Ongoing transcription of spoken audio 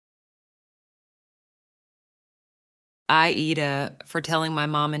AITA for telling my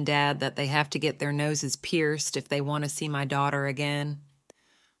mom and dad that they have to get their noses pierced if they want to see my daughter again.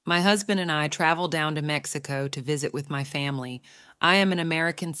 My husband and I traveled down to Mexico to visit with my family. I am an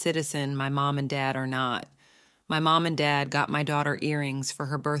American citizen, my mom and dad are not. My mom and dad got my daughter earrings for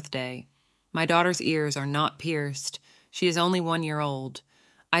her birthday. My daughter's ears are not pierced. She is only 1 year old.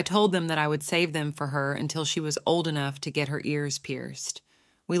 I told them that I would save them for her until she was old enough to get her ears pierced.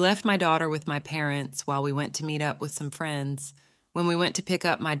 We left my daughter with my parents while we went to meet up with some friends. When we went to pick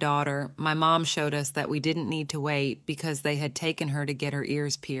up my daughter, my mom showed us that we didn't need to wait because they had taken her to get her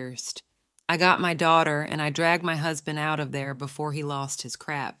ears pierced. I got my daughter and I dragged my husband out of there before he lost his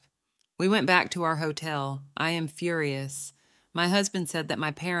crap. We went back to our hotel. I am furious. My husband said that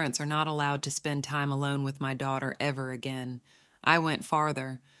my parents are not allowed to spend time alone with my daughter ever again. I went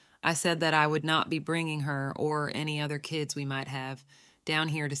farther. I said that I would not be bringing her or any other kids we might have down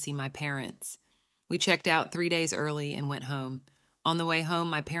here to see my parents. We checked out 3 days early and went home. On the way home,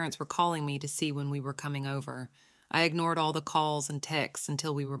 my parents were calling me to see when we were coming over. I ignored all the calls and texts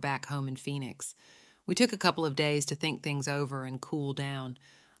until we were back home in Phoenix. We took a couple of days to think things over and cool down.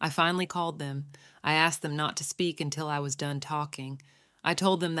 I finally called them. I asked them not to speak until I was done talking. I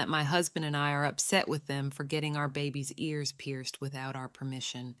told them that my husband and I are upset with them for getting our baby's ears pierced without our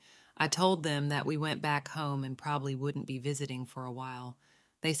permission. I told them that we went back home and probably wouldn't be visiting for a while.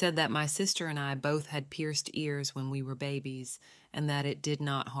 They said that my sister and I both had pierced ears when we were babies and that it did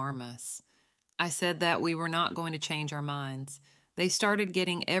not harm us. I said that we were not going to change our minds. They started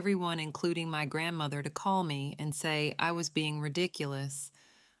getting everyone, including my grandmother, to call me and say I was being ridiculous.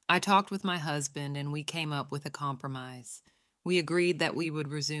 I talked with my husband and we came up with a compromise. We agreed that we would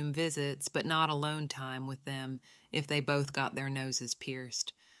resume visits, but not alone time with them if they both got their noses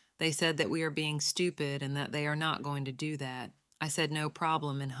pierced. They said that we are being stupid and that they are not going to do that. I said no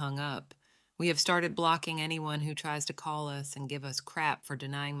problem and hung up. We have started blocking anyone who tries to call us and give us crap for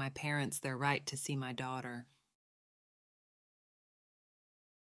denying my parents their right to see my daughter.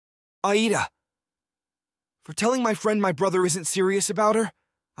 AITA. For telling my friend my brother isn't serious about her.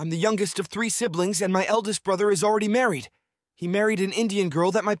 I'm the youngest of 3 siblings and my eldest brother is already married. He married an Indian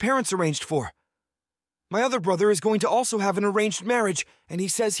girl that my parents arranged for. My other brother is going to also have an arranged marriage and he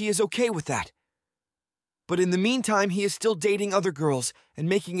says he is okay with that. But in the meantime, he is still dating other girls and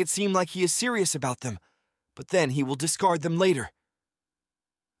making it seem like he is serious about them, but then he will discard them later.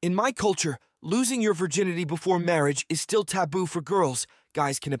 In my culture, losing your virginity before marriage is still taboo for girls.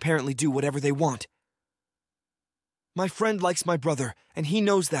 Guys can apparently do whatever they want. My friend likes my brother, and he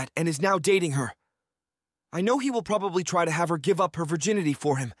knows that and is now dating her. I know he will probably try to have her give up her virginity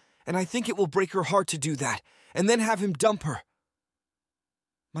for him, and I think it will break her heart to do that, and then have him dump her.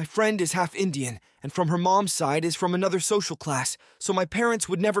 My friend is half Indian, and from her mom's side is from another social class, so my parents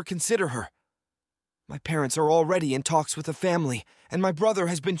would never consider her. My parents are already in talks with a family, and my brother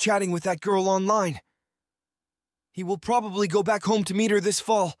has been chatting with that girl online. He will probably go back home to meet her this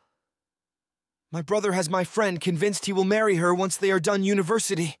fall. My brother has my friend convinced he will marry her once they are done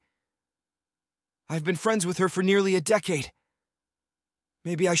university. I've been friends with her for nearly a decade.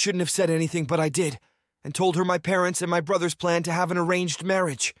 Maybe I shouldn't have said anything, but I did, and told her my parents and my brother's plan to have an arranged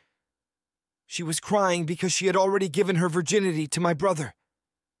marriage. She was crying because she had already given her virginity to my brother.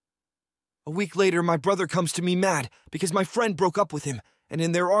 A week later, my brother comes to me mad because my friend broke up with him, and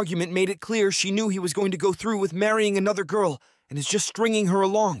in their argument made it clear she knew he was going to go through with marrying another girl and is just stringing her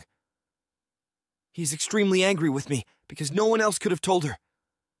along. He's extremely angry with me because no one else could have told her.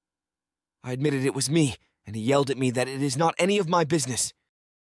 I admitted it was me, and he yelled at me that it is not any of my business.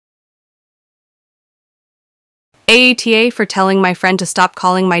 AITA for telling my friend to stop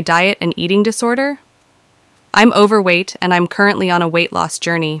calling my diet an eating disorder? I'm overweight and I'm currently on a weight loss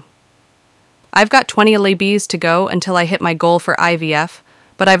journey. I've got 20 lbs to go until I hit my goal for IVF,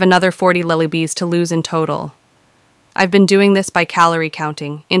 but I've another 40 lbs to lose in total. I've been doing this by calorie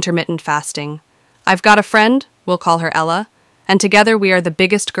counting, intermittent fasting. I've got a friend, we'll call her Ella, and together we are the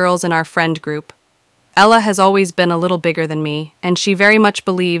biggest girls in our friend group. Ella has always been a little bigger than me, and she very much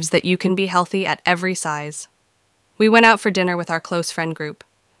believes that you can be healthy at every size. We went out for dinner with our close friend group.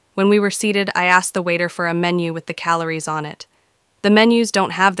 When we were seated, I asked the waiter for a menu with the calories on it. The menus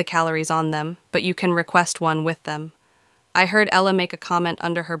don't have the calories on them, but you can request one with them. I heard Ella make a comment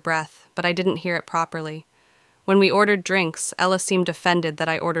under her breath, but I didn't hear it properly. When we ordered drinks, Ella seemed offended that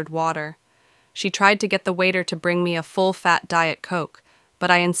I ordered water. She tried to get the waiter to bring me a full-fat Diet Coke,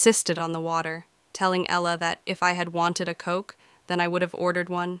 but I insisted on the water, telling Ella that if I had wanted a Coke, then I would have ordered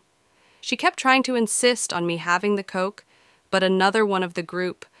one. She kept trying to insist on me having the Coke, but another one of the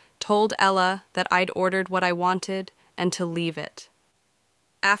group told Ella that I'd ordered what I wanted and to leave it.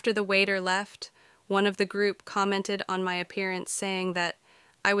 After the waiter left, One of the group commented on my appearance saying that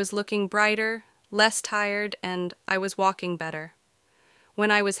I was looking brighter, less tired, and I was walking better. When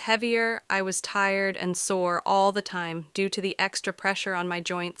I was heavier, I was tired and sore all the time due to the extra pressure on my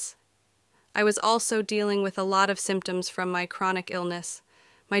joints. I was also dealing with a lot of symptoms from my chronic illness.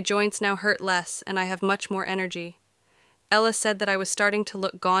 My joints now hurt less, and I have much more energy. Ella said that I was starting to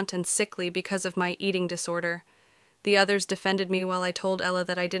look gaunt and sickly because of my eating disorder. The others defended me while I told Ella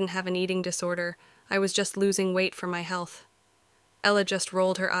that I didn't have an eating disorder. I was just losing weight for my health. Ella just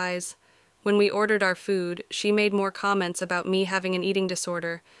rolled her eyes. When we ordered our food, she made more comments about me having an eating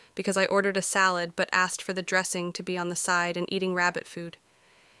disorder because I ordered a salad but asked for the dressing to be on the side and eating rabbit food.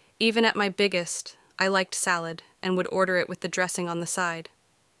 Even at my biggest, I liked salad and would order it with the dressing on the side.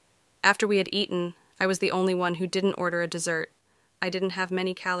 After we had eaten, I was the only one who didn't order a dessert. I didn't have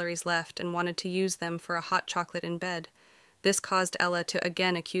many calories left and wanted to use them for a hot chocolate in bed. This caused Ella to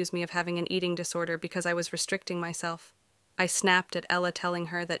again accuse me of having an eating disorder because I was restricting myself. I snapped at Ella, telling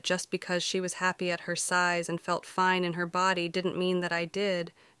her that just because she was happy at her size and felt fine in her body didn't mean that I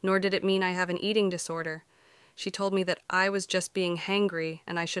did, nor did it mean I have an eating disorder. She told me that I was just being hangry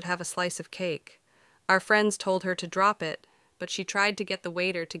and I should have a slice of cake. Our friends told her to drop it, but she tried to get the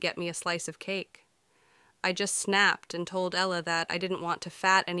waiter to get me a slice of cake. I just snapped and told Ella that I didn't want to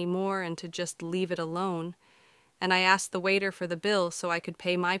fat anymore and to just leave it alone, and I asked the waiter for the bill so I could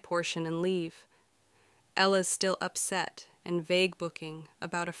pay my portion and leave. Ella's still upset and vague booking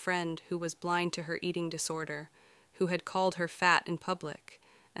about a friend who was blind to her eating disorder, who had called her fat in public,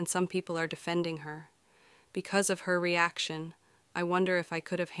 and some people are defending her. Because of her reaction, I wonder if I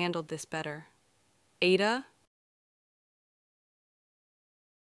could have handled this better. Ada?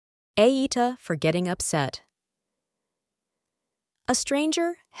 AITA for getting upset. A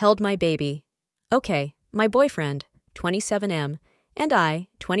stranger held my baby. Okay, my boyfriend, 27M, and I,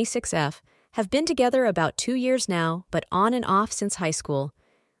 26F, have been together about 2 years now, but on and off since high school.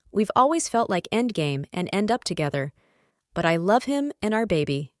 We've always felt like endgame and end up together. But I love him and our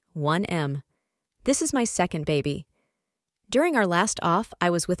baby, 1M. This is my second baby. During our last off, I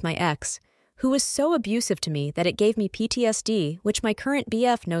was with my ex, who was so abusive to me that it gave me PTSD, which my current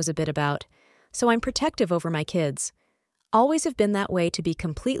BF knows a bit about, so I'm protective over my kids. Always have been that way, to be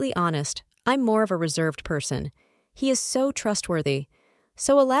completely honest. I'm more of a reserved person. He is so trustworthy.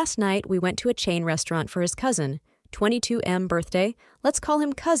 So last night we went to a chain restaurant for his cousin, 22M birthday. Let's call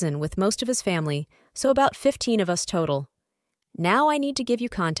him cousin with most of his family, so about 15 of us total. Now I need to give you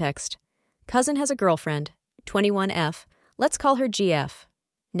context. Cousin has a girlfriend, 21F. Let's call her GF.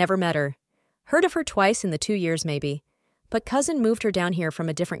 Never met her. Heard of her twice in the 2 years maybe. But cousin moved her down here from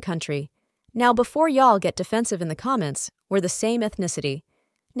a different country. Now before y'all get defensive in the comments, we're the same ethnicity.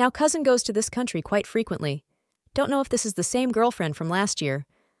 Now cousin goes to this country quite frequently. Don't know if this is the same girlfriend from last year.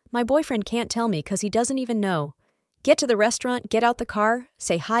 My boyfriend can't tell me because he doesn't even know. Get to the restaurant, get out the car,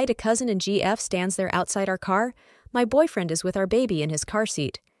 say hi to cousin, and GF stands there outside our car. My boyfriend is with our baby in his car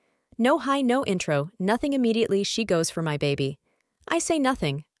seat. No hi, no intro, nothing immediately. She goes for my baby. I say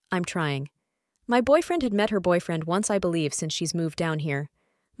nothing. I'm trying. My boyfriend had met her boyfriend once, I believe, since she's moved down here.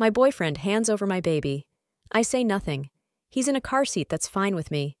 My boyfriend hands over my baby. I say nothing. He's in a car seat, that's fine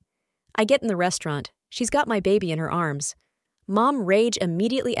with me. I get in the restaurant. She's got my baby in her arms. Mom rage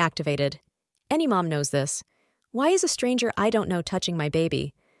immediately activated. Any mom knows this. Why is a stranger I don't know touching my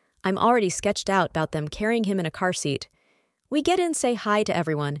baby? I'm already sketched out about them carrying him in a car seat. We get in, say hi to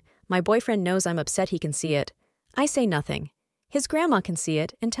everyone. My boyfriend knows I'm upset, he can see it. I say nothing. His grandma can see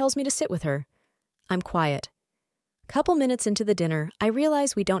it and tells me to sit with her. I'm quiet. Couple minutes into the dinner, I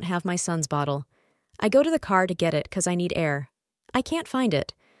realize we don't have my son's bottle. I go to the car to get it because I need air. I can't find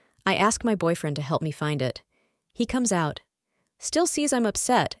it. I ask my boyfriend to help me find it. He comes out. Still sees I'm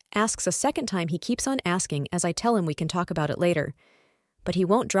upset, asks a second time. He keeps on asking as I tell him we can talk about it later. But he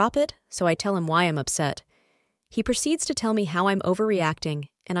won't drop it, so I tell him why I'm upset. He proceeds to tell me how I'm overreacting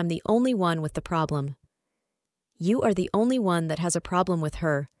and I'm the only one with the problem. You are the only one that has a problem with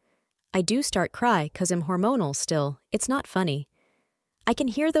her. I do start cry because I'm hormonal still. It's not funny. I can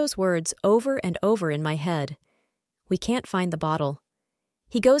hear those words over and over in my head. We can't find the bottle.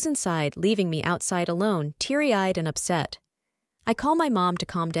 He goes inside, leaving me outside alone, teary-eyed and upset. I call my mom to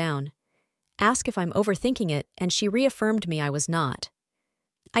calm down. Ask if I'm overthinking it, and she reaffirmed me I was not.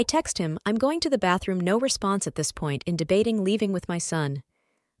 I text him, I'm going to the bathroom, no response at this point in debating leaving with my son.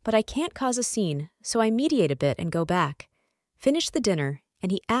 But I can't cause a scene, so I mediate a bit and go back. Finish the dinner,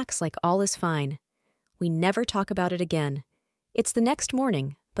 and he acts like all is fine. We never talk about it again. It's the next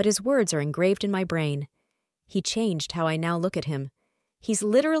morning, but his words are engraved in my brain. He changed how I now look at him. He's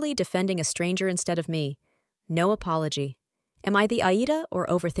literally defending a stranger instead of me. No apology. Am I the AITA or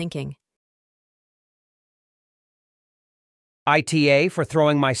overthinking? ITA for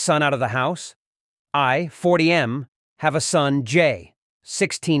throwing my son out of the house. I, 40M, have a son, J,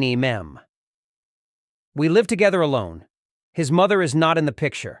 16M. We live together alone. His mother is not in the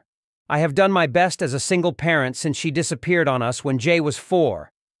picture. I have done my best as a single parent since she disappeared on us when Jay was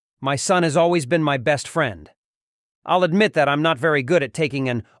 4. My son has always been my best friend. I'll admit that I'm not very good at taking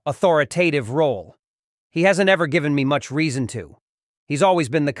an authoritative role. He hasn't ever given me much reason to. He's always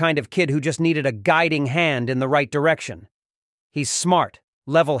been the kind of kid who just needed a guiding hand in the right direction. He's smart,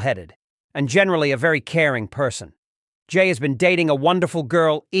 level-headed, and generally a very caring person. Jay has been dating a wonderful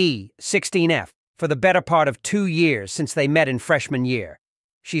girl, E, 16F, for the better part of 2 years since they met in freshman year.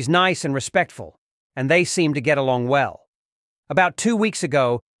 She's nice and respectful, and they seem to get along well. About 2 weeks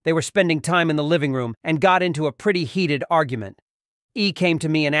ago, they were spending time in the living room and got into a pretty heated argument. E came to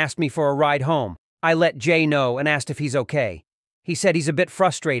me and asked me for a ride home. I let Jay know and asked if he's okay. He said he's a bit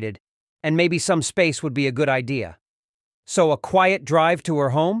frustrated, and maybe some space would be a good idea. So a quiet drive to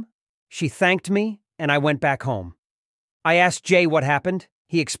her home? She thanked me, and I went back home. I asked Jay what happened.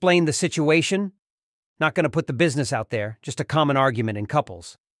 He explained the situation. Not going to put the business out there, just a common argument in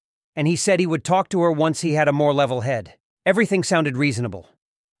couples. And he said he would talk to her once he had a more level head. Everything sounded reasonable.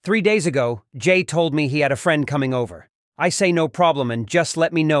 3 days ago, Jay told me he had a friend coming over. I say no problem and just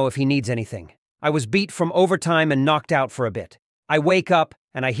let me know if he needs anything. I was beat from overtime and knocked out for a bit. I wake up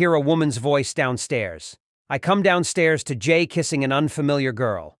and I hear a woman's voice downstairs. I come downstairs to Jay kissing an unfamiliar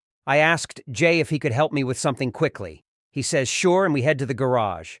girl. I asked Jay if he could help me with something quickly. He says sure, and we head to the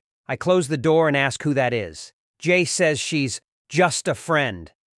garage. I close the door and ask who that is. Jay says she's just a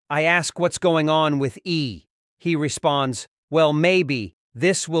friend. I ask what's going on with E. He responds, well, maybe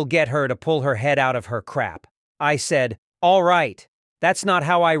this will get her to pull her head out of her crap. I said, all right, that's not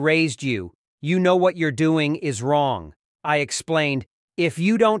how I raised you. You know what you're doing is wrong. I explained, if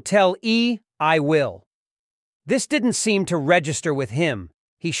you don't tell E, I will. This didn't seem to register with him.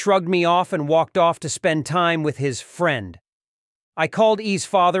 He shrugged me off and walked off to spend time with his friend. I called E's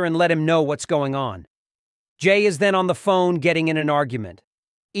father and let him know what's going on. Jay is then on the phone getting in an argument.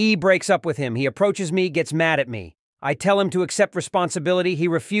 E breaks up with him. He approaches me, gets mad at me. I tell him to accept responsibility. He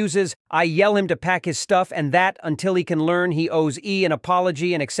refuses. I yell him to pack his stuff, and that until he can learn he owes E an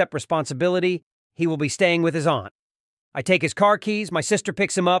apology and accept responsibility, he will be staying with his aunt. I take his car keys, my sister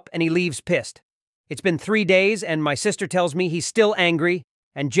picks him up, and he leaves pissed. It's been 3 days, and my sister tells me he's still angry,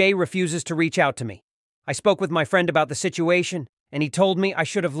 and Jay refuses to reach out to me. I spoke with my friend about the situation, and he told me I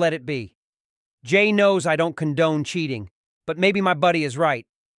should have let it be. Jay knows I don't condone cheating, but maybe my buddy is right.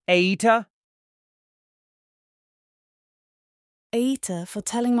 AITA? AITA for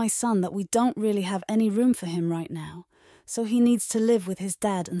telling my son that we don't really have any room for him right now, so he needs to live with his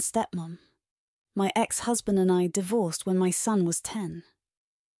dad and stepmom. My ex-husband and I divorced when my son was 10.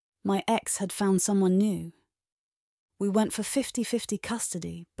 My ex had found someone new. We went for 50-50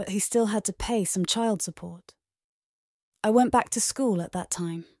 custody, but he still had to pay some child support. I went back to school at that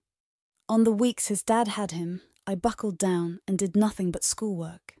time. On the weeks his dad had him, I buckled down and did nothing but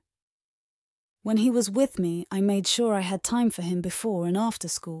schoolwork. When he was with me, I made sure I had time for him before and after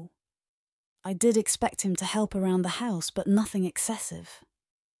school. I did expect him to help around the house, but nothing excessive.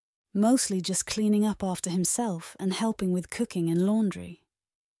 Mostly just cleaning up after himself and helping with cooking and laundry.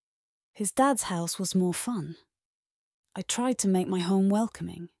 His dad's house was more fun. I tried to make my home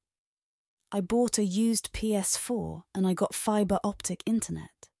welcoming. I bought a used PS4 and I got fibre optic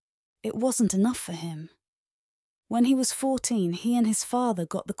internet. It wasn't enough for him. When he was 14, he and his father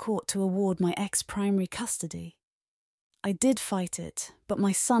got the court to award my ex primary custody. I did fight it, but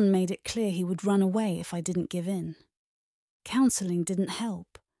my son made it clear he would run away if I didn't give in. Counselling didn't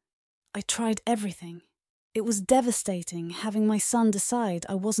help. I tried everything. It was devastating having my son decide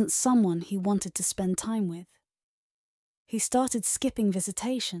I wasn't someone he wanted to spend time with. He started skipping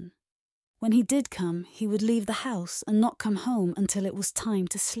visitation. When he did come, he would leave the house and not come home until it was time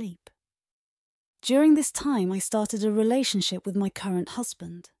to sleep. During this time, I started a relationship with my current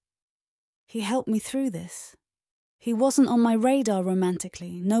husband. He helped me through this. He wasn't on my radar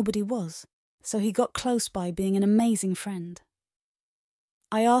romantically, nobody was, so he got close by being an amazing friend.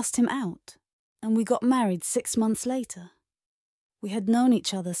 I asked him out, and we got married 6 months later. We had known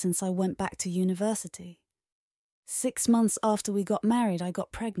each other since I went back to university. 6 months after we got married, I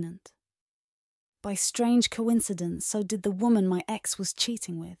got pregnant. By strange coincidence, so did the woman my ex was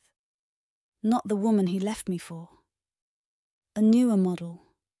cheating with. Not the woman he left me for. A newer model.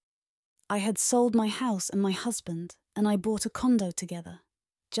 I had sold my house and my husband, and I bought a condo together.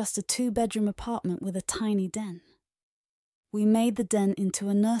 Just a 2-bedroom apartment with a tiny den. We made the den into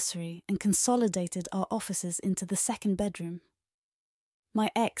a nursery and consolidated our offices into the 2nd bedroom. My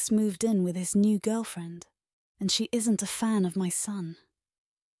ex moved in with his new girlfriend, and she isn't a fan of my son.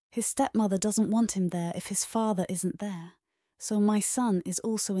 His stepmother doesn't want him there if his father isn't there, so my son is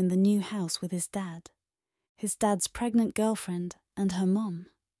also in the new house with his dad's pregnant girlfriend, and her mom.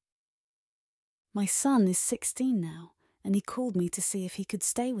 My son is 16 now, and he called me to see if he could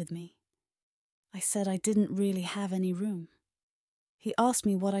stay with me. I said I didn't really have any room. He asked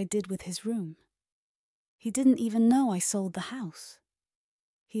me what I did with his room. He didn't even know I sold the house.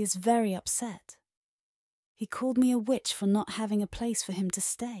 He is very upset. He called me a witch for not having a place for him to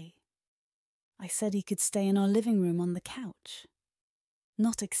stay. I said he could stay in our living room on the couch.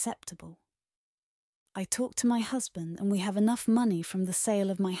 Not acceptable. I talked to my husband, and we have enough money from the sale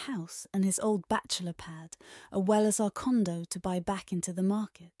of my house and his old bachelor pad, as well as our condo, to buy back into the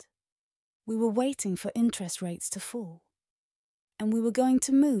market. We were waiting for interest rates to fall, and we were going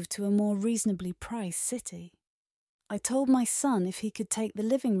to move to a more reasonably priced city. I told my son if he could take the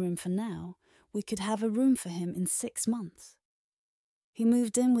living room for now, we could have a room for him in 6 months. He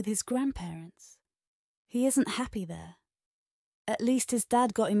moved in with his grandparents. He isn't happy there. At least his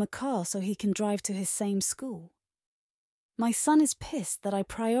dad got him a car so he can drive to his same school. My son is pissed that I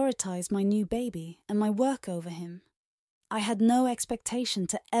prioritize my new baby and my work over him. I had no expectation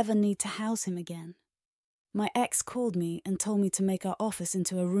to ever need to house him again. My ex called me and told me to make our office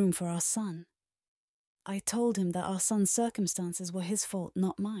into a room for our son. I told him that our son's circumstances were his fault,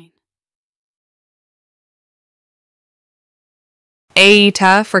 not mine.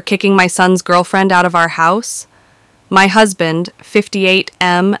 AITA for kicking my son's girlfriend out of our house. My husband,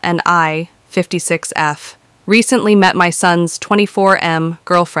 58M, and I, 56F, recently met my son's 24M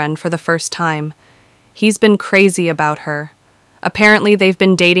girlfriend for the first time. He's been crazy about her. Apparently, they've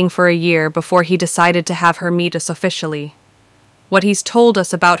been dating for a year before he decided to have her meet us officially. What he's told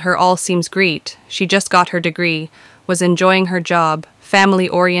us about her all seems great. She just got her degree, was enjoying her job,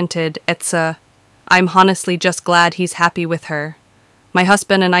 family-oriented, etc. I'm honestly just glad he's happy with her. My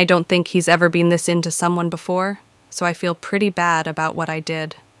husband and I don't think he's ever been this into someone before, so I feel pretty bad about what I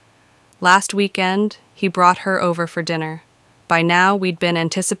did. Last weekend, he brought her over for dinner. By now, we'd been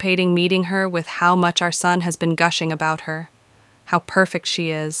anticipating meeting her with how much our son has been gushing about her. How perfect she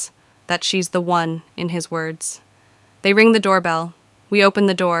is, that she's the one, in his words. They ring the doorbell. We open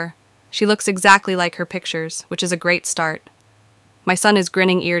the door. She looks exactly like her pictures, which is a great start. My son is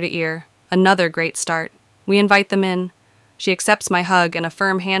grinning ear to ear. Another great start. We invite them in. She accepts my hug and a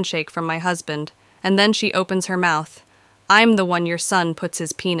firm handshake from my husband, and then she opens her mouth. I'm the one your son puts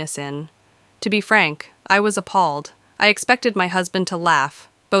his penis in. To be frank, I was appalled. I expected my husband to laugh.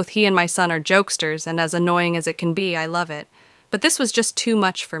 Both he and my son are jokesters, and as annoying as it can be, I love it. But this was just too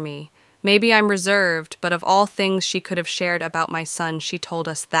much for me. Maybe I'm reserved, but of all things she could have shared about my son, she told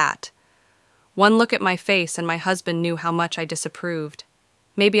us that. One look at my face and my husband knew how much I disapproved.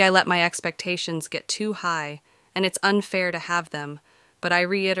 Maybe I let my expectations get too high, and it's unfair to have them, but I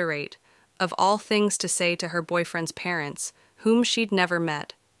reiterate, of all things to say to her boyfriend's parents, whom she'd never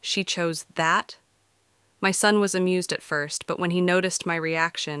met, she chose that? My son was amused at first, but when he noticed my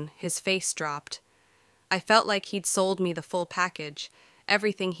reaction, his face dropped. I felt like he'd sold me the full package,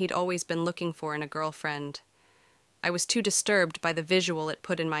 everything he'd always been looking for in a girlfriend. I was too disturbed by the visual it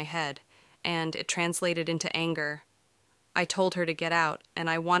put in my head, and it translated into anger. I told her to get out, and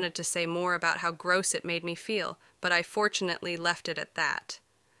I wanted to say more about how gross it made me feel, but I fortunately left it at that.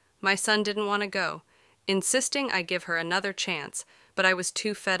 My son didn't want to go, insisting I give her another chance, but I was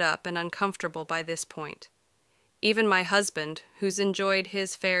too fed up and uncomfortable by this point. Even my husband, who's enjoyed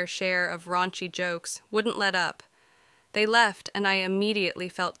his fair share of raunchy jokes, wouldn't let up. They left, and I immediately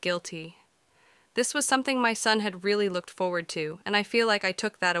felt guilty. This was something my son had really looked forward to, and I feel like I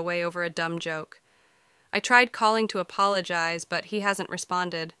took that away over a dumb joke. I tried calling to apologize, but he hasn't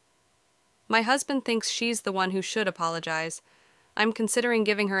responded. My husband thinks she's the one who should apologize. I'm considering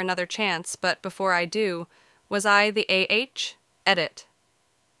giving her another chance, but before I do, was I the AH? Edit.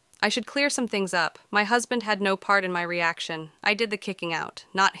 I should clear some things up. My husband had no part in my reaction. I did the kicking out,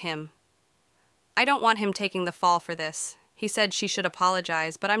 not him. I don't want him taking the fall for this. He said she should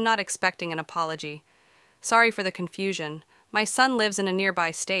apologize, but I'm not expecting an apology. Sorry for the confusion. My son lives in a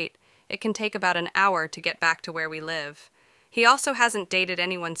nearby state. It can take about an hour to get back to where we live. He also hasn't dated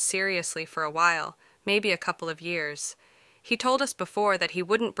anyone seriously for a while, maybe a couple of years. He told us before that he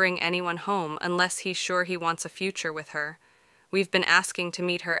wouldn't bring anyone home unless he's sure he wants a future with her. We've been asking to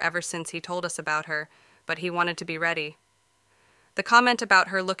meet her ever since he told us about her, but he wanted to be ready. The comment about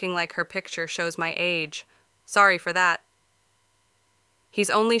her looking like her picture shows my age. Sorry for that. He's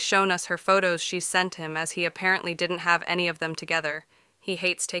only shown us her photos she's sent him, as he apparently didn't have any of them together. He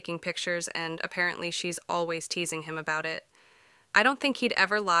hates taking pictures, and apparently she's always teasing him about it. I don't think he'd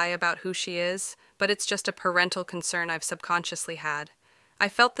ever lie about who she is, but it's just a parental concern I've subconsciously had. I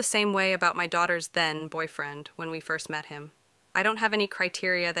felt the same way about my daughter's then boyfriend when we first met him. I don't have any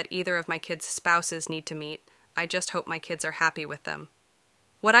criteria that either of my kids' spouses need to meet. I just hope my kids are happy with them.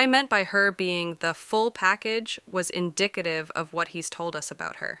 What I meant by her being the full package was indicative of what he's told us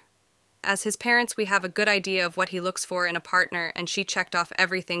about her. As his parents, we have a good idea of what he looks for in a partner, and she checked off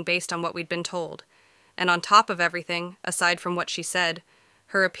everything based on what we'd been told. And on top of everything, aside from what she said,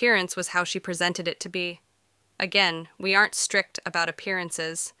 her appearance was how she presented it to be. Again, we aren't strict about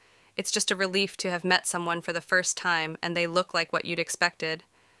appearances. It's just a relief to have met someone for the first time and they look like what you'd expected.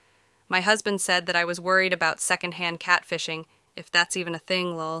 My husband said that I was worried about secondhand catfishing, if that's even a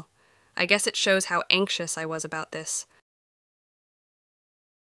thing, lol. I guess it shows how anxious I was about this.